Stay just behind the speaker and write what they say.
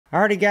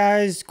Alrighty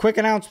guys, quick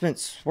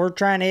announcements. We're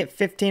trying to hit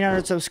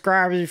 1,500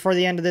 subscribers before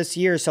the end of this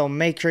year, so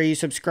make sure you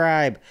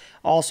subscribe.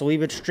 Also,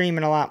 we've been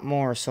streaming a lot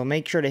more, so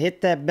make sure to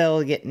hit that bell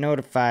to get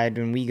notified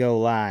when we go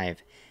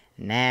live.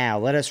 Now,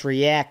 let us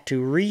react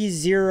to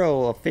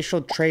ReZero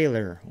official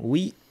trailer.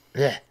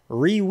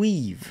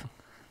 Reweave.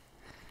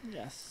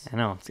 Yes. I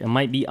know. It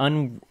might be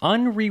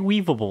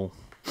unreweavable.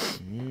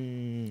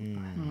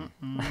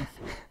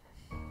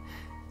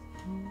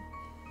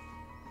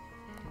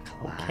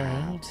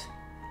 Okay.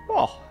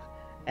 Oh,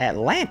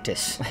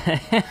 Atlantis.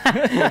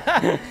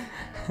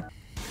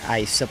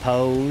 I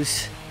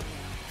suppose.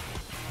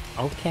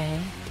 Okay.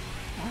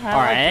 All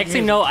right. I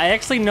actually know.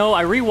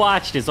 I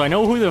rewatched it, so I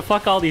know who the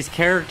fuck all these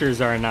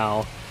characters are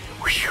now.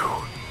 Whew.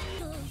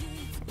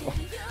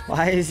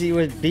 Why is he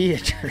with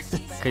Beatrice?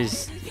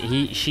 Because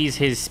she's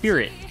his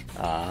spirit.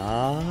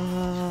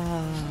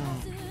 Ah,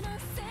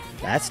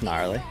 that's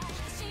gnarly.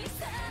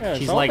 Yeah,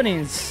 she's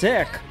opening's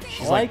sick.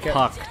 She's like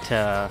Puck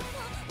to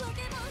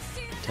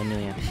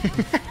Million.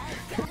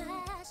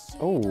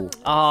 Oh,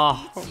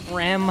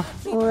 Rem.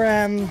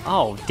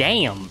 Oh,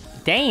 damn.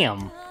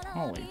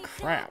 Holy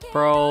crap,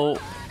 bro.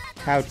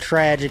 How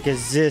tragic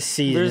is this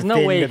season? There's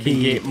no way it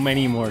can get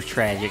many more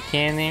tragic,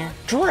 can there?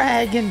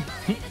 Dragon.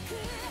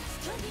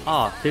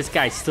 Oh, this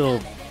guy's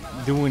still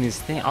doing his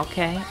thing.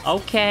 Okay.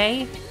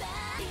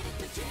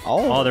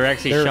 Oh, they're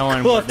actually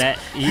showing cooked. that.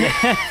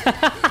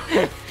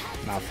 Yeah.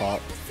 My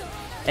fault.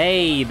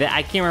 Hey,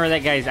 I can't remember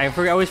that guy's. I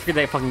always forget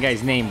that fucking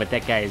guy's name, but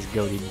that guy is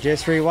goated.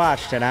 Just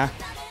rewatched it, huh?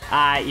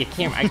 You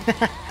can't. I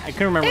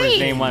couldn't remember his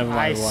name when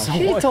I watched.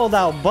 She told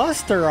out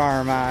Buster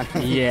Arm on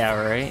him. Yeah,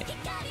 right.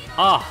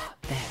 Oh,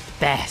 that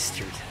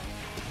bastard.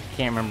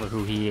 Can't remember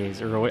who he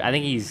is, or what. I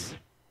think he's.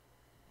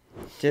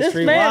 Just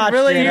this man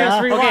really it, huh?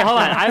 Okay, hold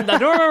on. I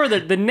don't remember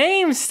the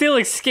name. Still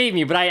escaped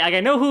me, but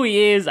I know who he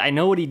is. I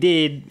know what he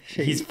did.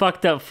 He's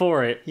fucked up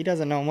for it. He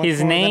doesn't know much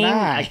his more name. than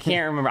I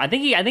can't remember. I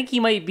think he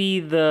might be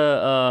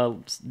the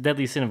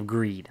deadly sin of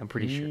greed. I'm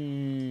pretty sure.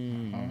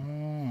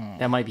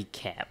 That might be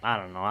Cap. I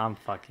don't know. I'm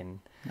fucking.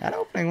 That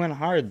opening went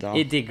hard though.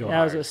 It did go that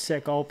hard. was a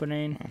sick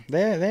opening.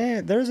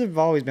 Theirs have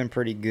always been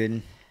pretty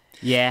good.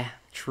 Yeah,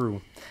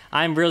 true.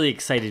 I'm really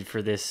excited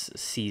for this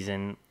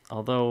season.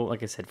 Although,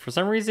 like I said, for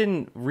some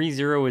reason,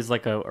 ReZero is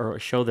like a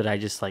show that I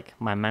just like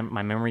my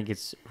memory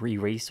gets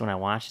erased when I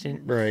watched it.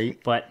 Right.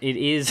 But it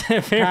is a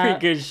very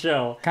good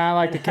show. Kind of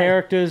like the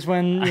characters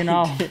when you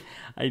know.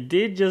 I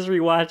did just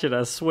rewatch it.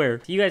 I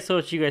swear. You guys,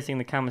 what you guys think in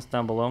the comments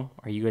down below?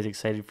 Are you guys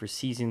excited for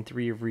season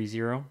 3 of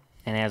ReZero?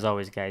 And as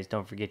always, guys,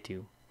 don't forget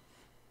to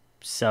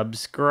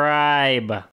subscribe.